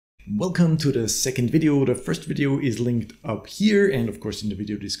Welcome to the second video. The first video is linked up here and of course in the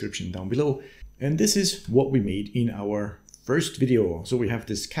video description down below. And this is what we made in our first video. So we have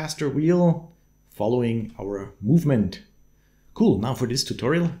this caster wheel following our movement. Cool, now for this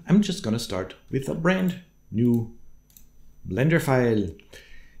tutorial, I'm just gonna start with a brand new Blender file.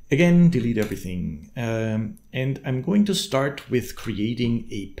 Again, delete everything. And I'm going to start with creating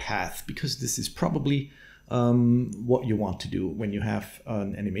a path because this is probably what you want to do when you have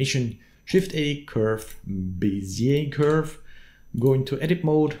an animation. Shift A, curve, Bezier curve, go into edit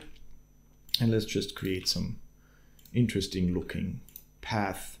mode, and let's just create some interesting looking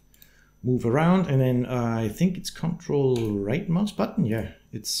path. Move around, and then I think it's Control right mouse button. Yeah,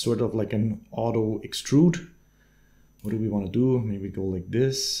 it's sort of like an auto extrude. What do we want to do? Maybe go like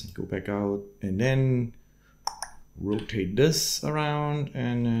this, go back out, and then rotate this around,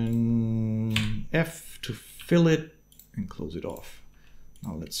 and then F to fill it and close it off.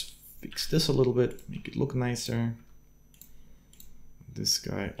 Now let's fix this a little bit, make it look nicer. This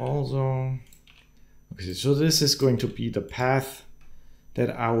guy also. Okay, so this is going to be the path that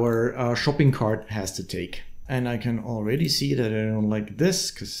our shopping cart has to take. And I can already see that I don't like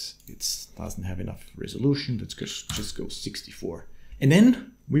this because it doesn't have enough resolution. Let's just go 64. And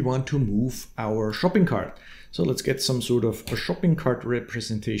then we want to move our shopping cart. So let's get some sort of a shopping cart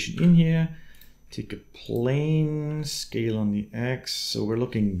representation in here. Take a plane, scale on the X. So we're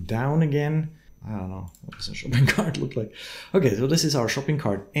looking down again. I don't know, what does a shopping cart look like? Okay, so this is our shopping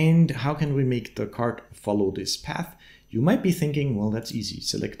cart. And how can we make the cart follow this path? You might be thinking, well, that's easy.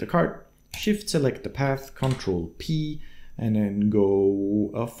 Select the cart, Shift select the path, Control P, and then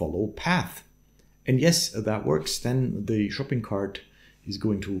go follow path. And yes, that works. Then the shopping cart is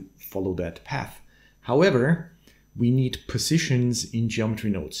going to follow that path. However, we need positions in geometry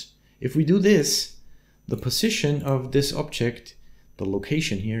nodes. If we do this, the position of this object, the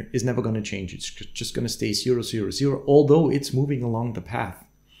location here, is never going to change. It's just going to stay 0, 0, 0, although it's moving along the path.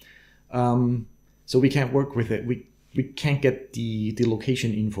 So we can't work with it. We can't get the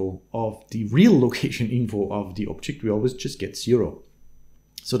location info of the real location info of the object. We always just get 0.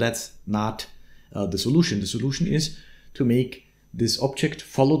 So that's not the solution. The solution is to make this object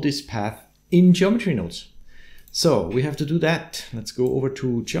follow this path in geometry nodes. So we have to do that. Let's go over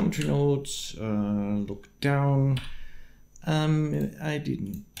to geometry nodes, look down.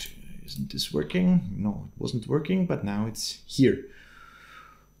 Isn't this working? No, it wasn't working, but now it's here.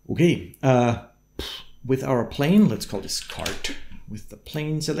 Okay, with our plane, let's call this cart. With the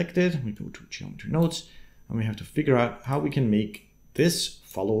plane selected, we go to geometry nodes, and we have to figure out how we can make this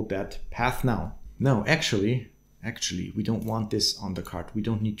follow that path now. No, actually, we don't want this on the cart. We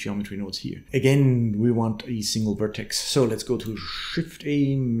don't need geometry nodes here. Again, we want a single vertex. So let's go to Shift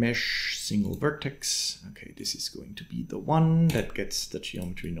A, Mesh, Single Vertex. Okay, this is going to be the one that gets the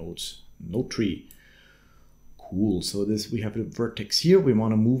geometry nodes node tree. Cool, so we have a vertex here. We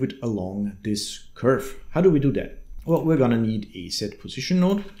want to move it along this curve. How do we do that? Well, we're gonna need a set position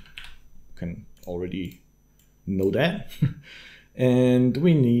node. You can already know that. And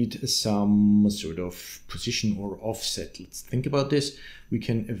we need some sort of position or offset. Let's think about this. We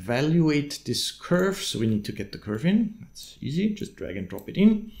can evaluate this curve. So we need to get the curve in. That's easy, just drag and drop it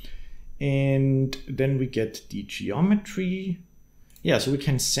in. And then we get the geometry. Yeah, so we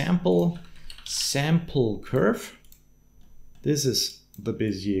can sample curve. This is the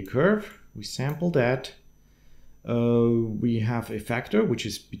Bezier curve. We sample that. We have a factor which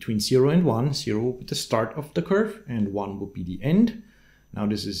is between 0 and 1. 0 will be the start of the curve and 1 will be the end. Now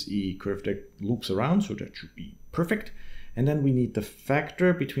this is a curve that loops around, so that should be perfect. And then we need the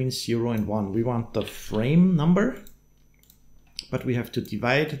factor between 0 and 1. We want the frame number, but we have to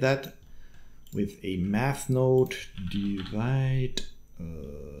divide that with a math node. Divide,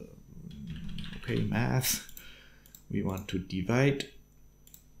 okay, math. We want to divide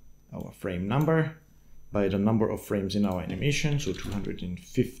our frame number by the number of frames in our animation, so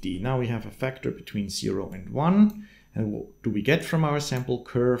 250. Now we have a factor between 0 and 1. And what do we get from our sample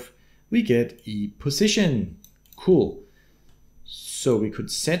curve? We get a position. Cool. So we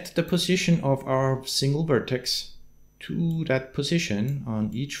could set the position of our single vertex to that position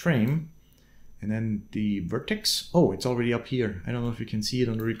on each frame. And then the vertex, oh, it's already up here. I don't know if you can see it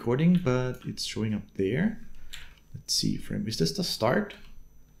on the recording, but it's showing up there. Let's see, frame, is this the start?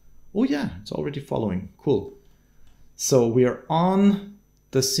 Oh yeah, it's already following. Cool. So we are on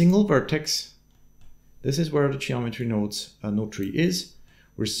the single vertex. This is where the geometry nodes node tree is.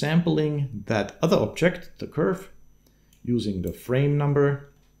 We're sampling that other object, the curve, using the frame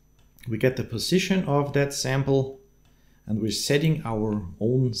number. We get the position of that sample, and we're setting our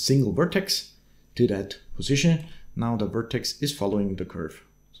own single vertex to that position. Now the vertex is following the curve.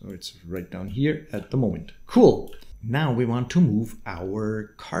 So it's right down here at the moment. Cool. Now we want to move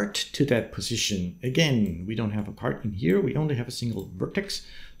our cart to that position. Again, we don't have a cart in here. We only have a single vertex.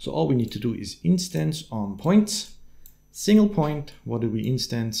 So all we need to do is instance on points, single point. What do we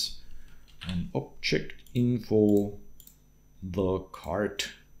instance? An object info, the cart.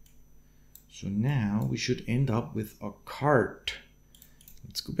 So now we should end up with a cart.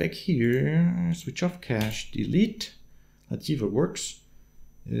 Let's go back here, switch off cache, delete. Let's see if it works.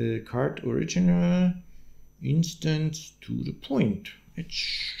 Cart original instance to the point. It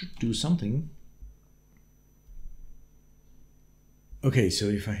should do something. Okay, so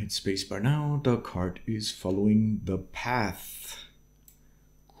if I hit spacebar now, the cart is following the path.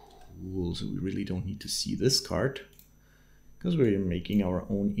 Cool, so we really don't need to see this cart because we're making our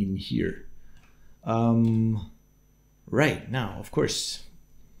own in here. Right, now, of course,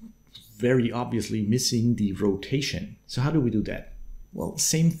 very obviously missing the rotation. So how do we do that? Well,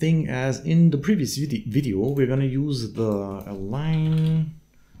 same thing as in the previous video, we're going to use the align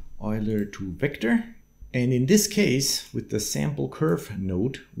Euler to vector. And in this case, with the sample curve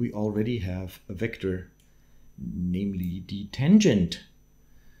node, we already have a vector, namely the tangent.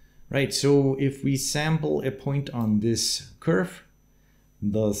 Right, so if we sample a point on this curve,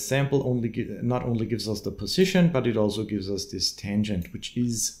 the sample not only gives us the position, but it also gives us this tangent, which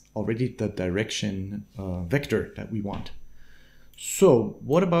is already the direction vector that we want. So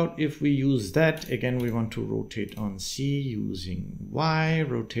what about if we use that? Again, we want to rotate on C using Y,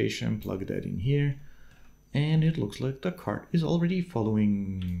 rotation, plug that in here. And it looks like the cart is already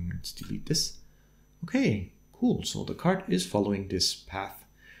following. Let's delete this. Okay, cool. So the cart is following this path.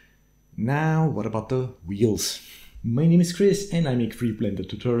 Now, what about the wheels? My name is Chris and I make free Blender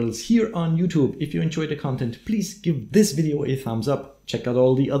tutorials here on YouTube. If you enjoy the content, please give this video a thumbs up. Check out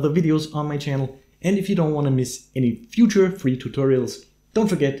all the other videos on my channel. And if you don't want to miss any future free tutorials, don't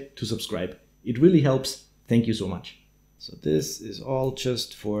forget to subscribe. It really helps. Thank you so much. So this is all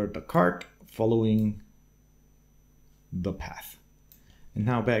just for the cart following the path. And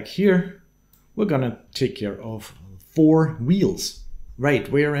now back here, we're gonna take care of 4 wheels. Right,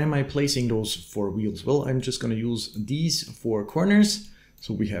 where am I placing those 4 wheels? Well, I'm just gonna use these 4 corners.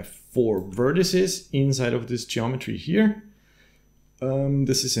 So we have 4 vertices inside of this geometry here.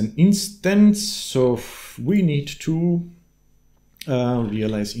 This is an instance, so we need to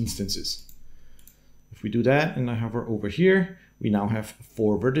realize instances. If we do that and I hover over here, we now have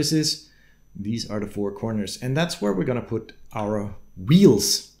 4 vertices. These are the 4 corners, and that's where we're gonna put our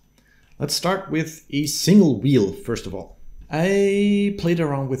wheels. Let's start with a single wheel, first of all. I played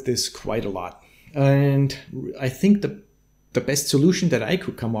around with this quite a lot, and I think the best solution that I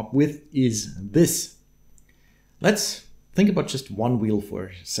could come up with is this. Let's think about just one wheel for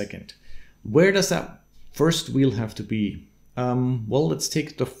a second. Where does that first wheel have to be? Well, let's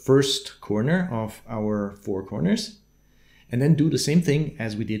take the first corner of our 4 corners and then do the same thing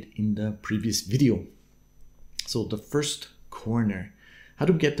as we did in the previous video. So the first corner. How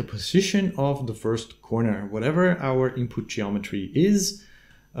do we get the position of the first corner? Whatever our input geometry is,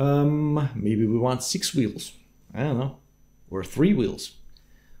 maybe we want 6 wheels. I don't know, or 3 wheels.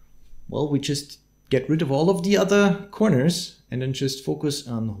 Well, we just get rid of all of the other corners and then just focus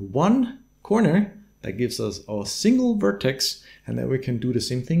on one corner that gives us a single vertex, and then we can do the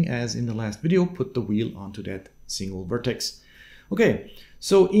same thing as in the last video, put the wheel onto that single vertex. Okay,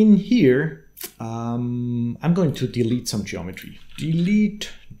 so in here, I'm going to delete some geometry.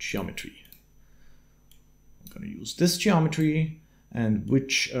 Delete geometry. I'm going to use this geometry, and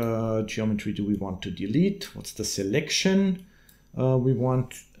which geometry do we want to delete? What's the selection? We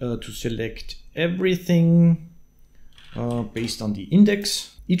want to select everything based on the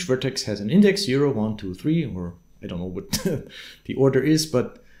index. Each vertex has an index, 0, 1, 2, 3, or I don't know what the order is,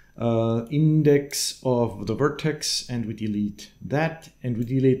 but index of the vertex, and we delete that, and we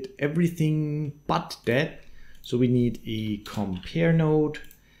delete everything but that. So we need a compare node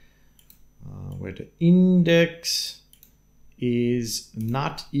where the index is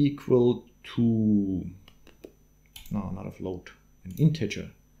not equal to, no, not a float, an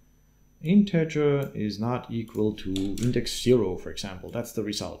integer. Integer is not equal to index 0, for example. That's the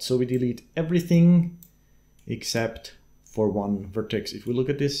result. So we delete everything except for one vertex. If we look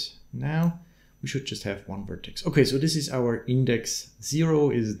at this now, we should just have one vertex. Okay, so this is our index 0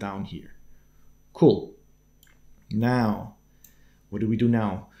 is down here. Cool. Now, what do we do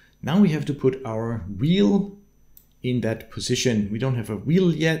now? Now we have to put our wheel in that position. We don't have a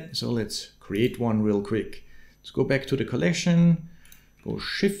wheel yet, so let's create one real quick. Let's go back to the collection. Go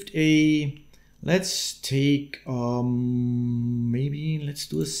Shift A. Let's take, maybe let's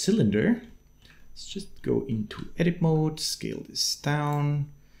do a cylinder. Let's just go into edit mode, scale this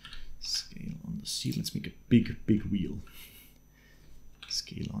down. Scale on the C. Let's make a big wheel.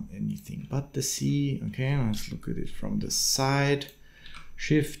 Scale on anything but the C. Okay, let's look at it from the side.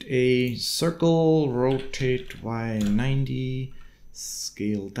 Shift A, circle, rotate Y 90,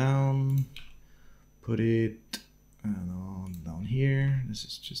 scale down, put it down here. This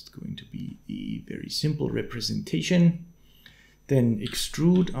is just going to be a very simple representation. Then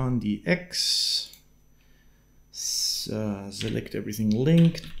extrude on the X, select everything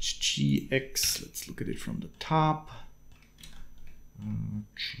linked, GX, let's look at it from the top.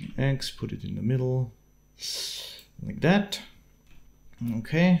 GX, put it in the middle, like that.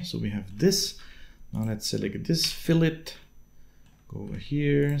 Okay, so we have this. Now let's select this fillet, go over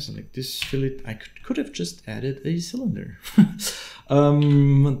here, select this fillet. I could have just added a cylinder.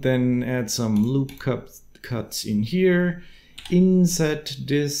 Then add some loop cuts in here, inset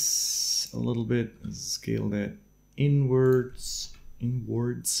this a little bit, scale that inwards.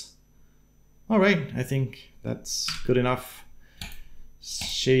 All right, I think that's good enough.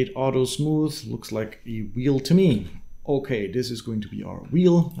 Shade auto smooth, looks like a wheel to me. Okay, this is going to be our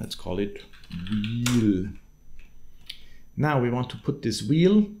wheel. Let's call it wheel. Now we want to put this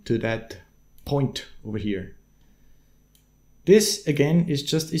wheel to that point over here. This again is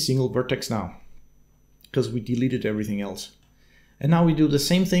just a single vertex now, because we deleted everything else. And now we do the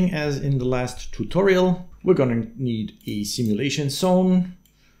same thing as in the last tutorial. We're gonna need a simulation zone,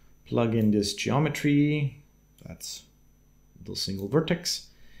 plug in this geometry, that's the single vertex.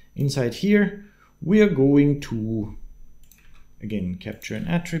 Inside here, we are going to, again, capture an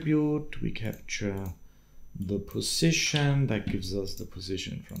attribute. We capture the position, that gives us the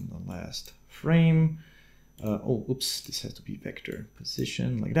position from the last frame. Oh, oops, this has to be vector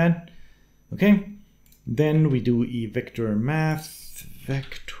position, like that. Okay, then we do a vector math,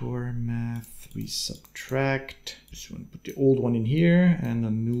 we subtract. Just want to put the old one in here and a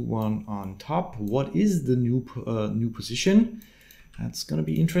new one on top. What is the new position? That's gonna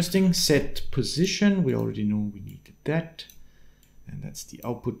be interesting. Set position, we already know we need that. And that's the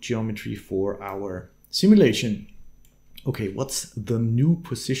output geometry for our simulation. Okay, what's the new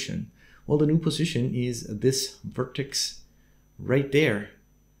position? Well, the new position is this vertex right there.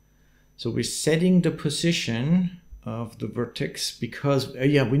 So we're setting the position of the vertex because,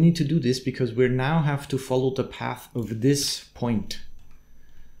 yeah, we need to do this because we now have to follow the path of this point,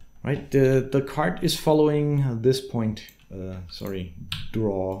 right? The cart is following this point,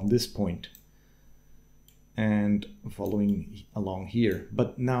 draw this point and following along here.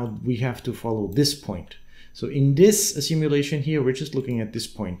 But now we have to follow this point. So in this simulation here, we're just looking at this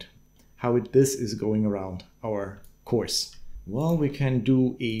point, how this is going around our course. Well, we can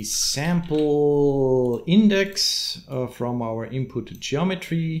do a sample index from our input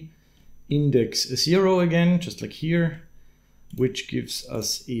geometry, index 0 again, just like here, which gives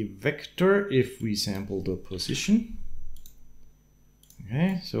us a vector if we sample the position.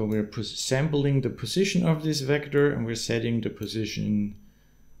 Okay, so we're sampling the position of this vector and we're setting the position,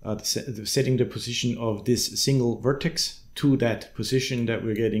 setting the position of this single vertex to that position that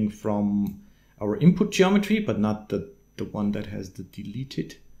we're getting from our input geometry, but not the one that has the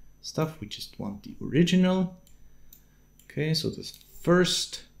deleted stuff. We just want the original. Okay, so the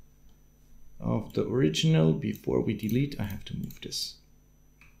first of the original before we delete, I have to move this.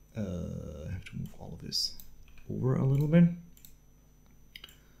 I have to move all of this over a little bit.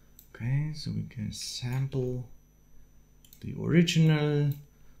 Okay, so we can sample the original.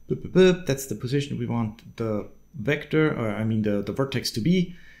 Boop, boop, boop. That's the position we want the vector, or I mean the vertex to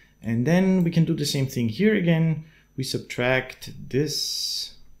be. And then we can do the same thing here again. We subtract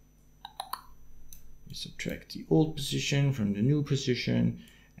this. We subtract the old position from the new position,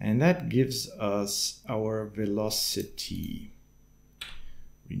 and that gives us our velocity.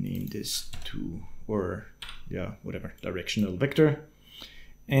 Rename this to, or yeah, whatever, directional vector.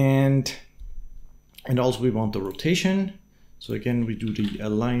 And also we want the rotation. So again, we do the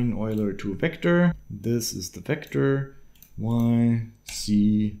align Euler to vector. This is the vector, Y,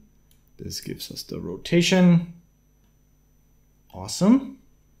 C. This gives us the rotation. Awesome.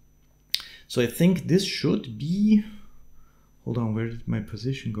 So I think this should be, hold on, where did my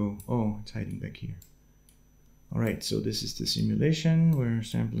position go? Oh, it's hiding back here. All right, so this is the simulation. We're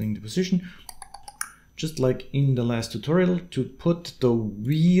sampling the position. Just like in the last tutorial, to put the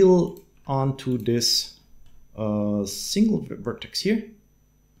wheel onto this single vertex here.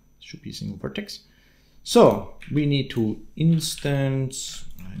 Should be a single vertex. So we need to instance,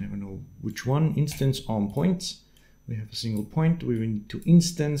 I never know which one, instance on points. We have a single point. We need to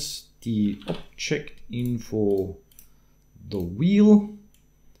instance the object info, the wheel.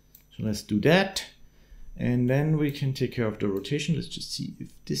 So let's do that. And then we can take care of the rotation. Let's just see if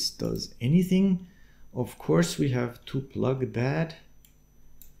this does anything. Of course, we have to plug that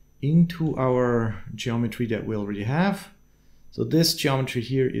into our geometry that we already have. So this geometry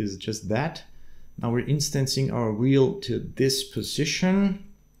here is just that. Now we're instancing our wheel to this position,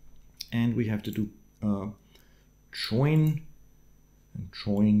 and we have to do join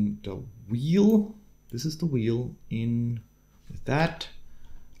the wheel. This is the wheel in with that.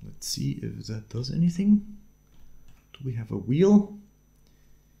 Let's see if that does anything. Do we have a wheel?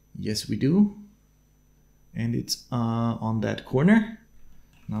 Yes, we do. And it's on that corner.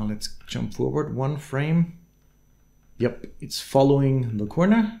 Now let's jump forward one frame. Yep, it's following the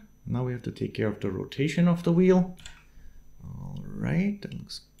corner. Now we have to take care of the rotation of the wheel. All right, that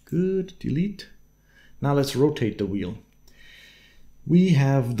looks good. Delete. Now let's rotate the wheel. We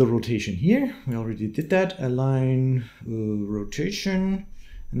have the rotation here. We already did that. Align rotation.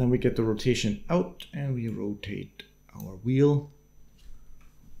 And then we get the rotation out and we rotate our wheel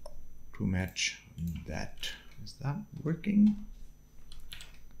to match that. Is that working?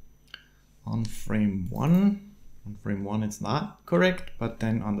 On frame 1. On frame 1 it's not correct, but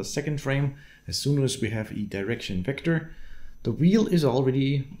then on the second frame, as soon as we have a direction vector, the wheel is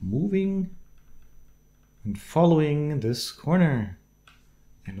already moving and following this corner.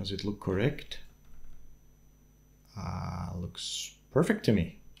 And does it look correct? Looks perfect to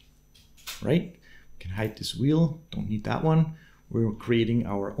me. Right? We can hide this wheel, don't need that one. We're creating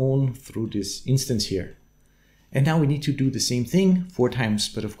our own through this instance here. And now we need to do the same thing 4 times,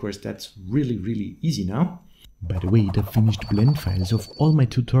 but of course that's really easy now. By the way, the finished blend files of all my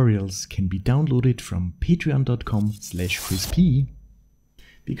tutorials can be downloaded from patreon.com/chrisp.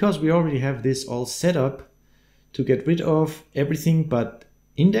 Because we already have this all set up to get rid of everything but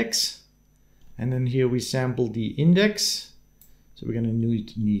index. And then here we sample the index. So we're going to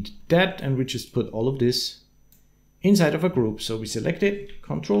need that, and we just put all of this inside of a group. So we select it,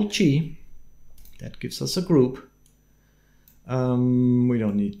 Control G, that gives us a group. We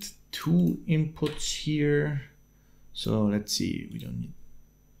don't need 2 inputs here. So let's see, we don't need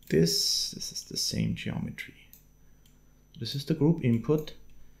this. This is the same geometry. This is the group input.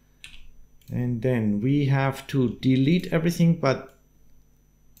 And then we have to delete everything but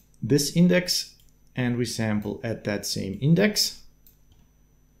this index, and we sample at that same index.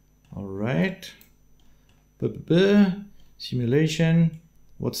 All right. Simulation.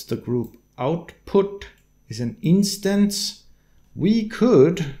 What's the group output? Is an instance. We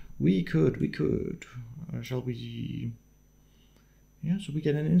could. Shall we? Yeah, so we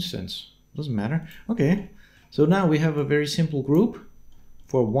get an instance. Doesn't matter. Okay. So now we have a very simple group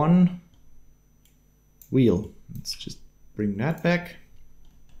for one wheel. Let's just bring that back.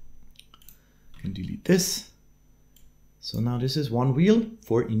 Can delete this. So now this is one wheel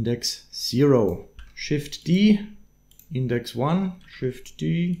for index 0. Shift D, index 1, Shift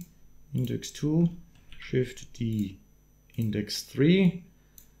D, index 2, Shift D, index 3,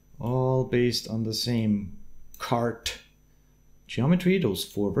 all based on the same cart geometry, those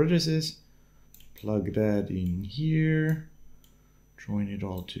 4 vertices. Plug that in here, join it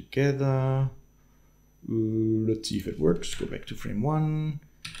all together. Let's see if it works. Go back to frame 1.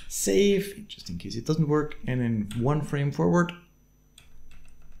 Save, just in case it doesn't work, and then 1 frame forward.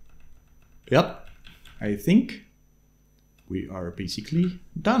 Yep, I think we are basically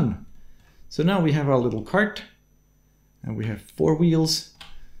done. So now we have our little cart, and we have 4 wheels,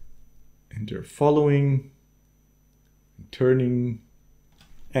 and they're following, and turning,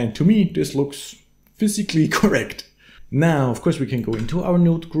 and to me this looks physically correct. Now, of course, we can go into our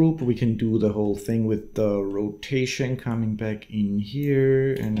node group. We can do the whole thing with the rotation coming back in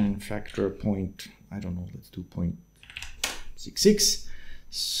here and then factor point, I don't know, let's do 0.66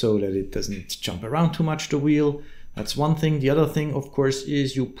 so that it doesn't jump around too much, the wheel. That's one thing. The other thing, of course,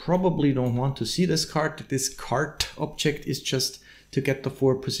 is you probably don't want to see this cart. This cart object is just to get the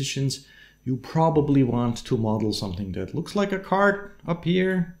 4 positions. You probably want to model something that looks like a cart up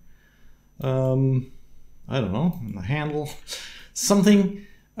here. I don't know, a handle, something.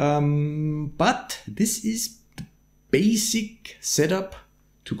 But this is the basic setup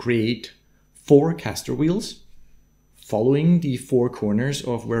to create 4 caster wheels following the 4 corners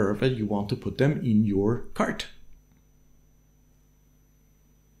of wherever you want to put them in your cart.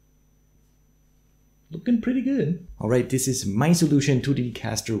 Looking pretty good. All right, this is my solution to the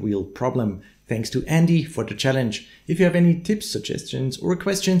caster wheel problem. Thanks to Andy for the challenge. If you have any tips, suggestions, or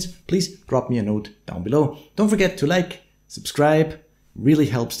questions, please drop me a note down below. Don't forget to like, subscribe, really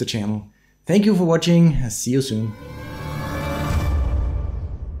helps the channel. Thank you for watching. See you soon.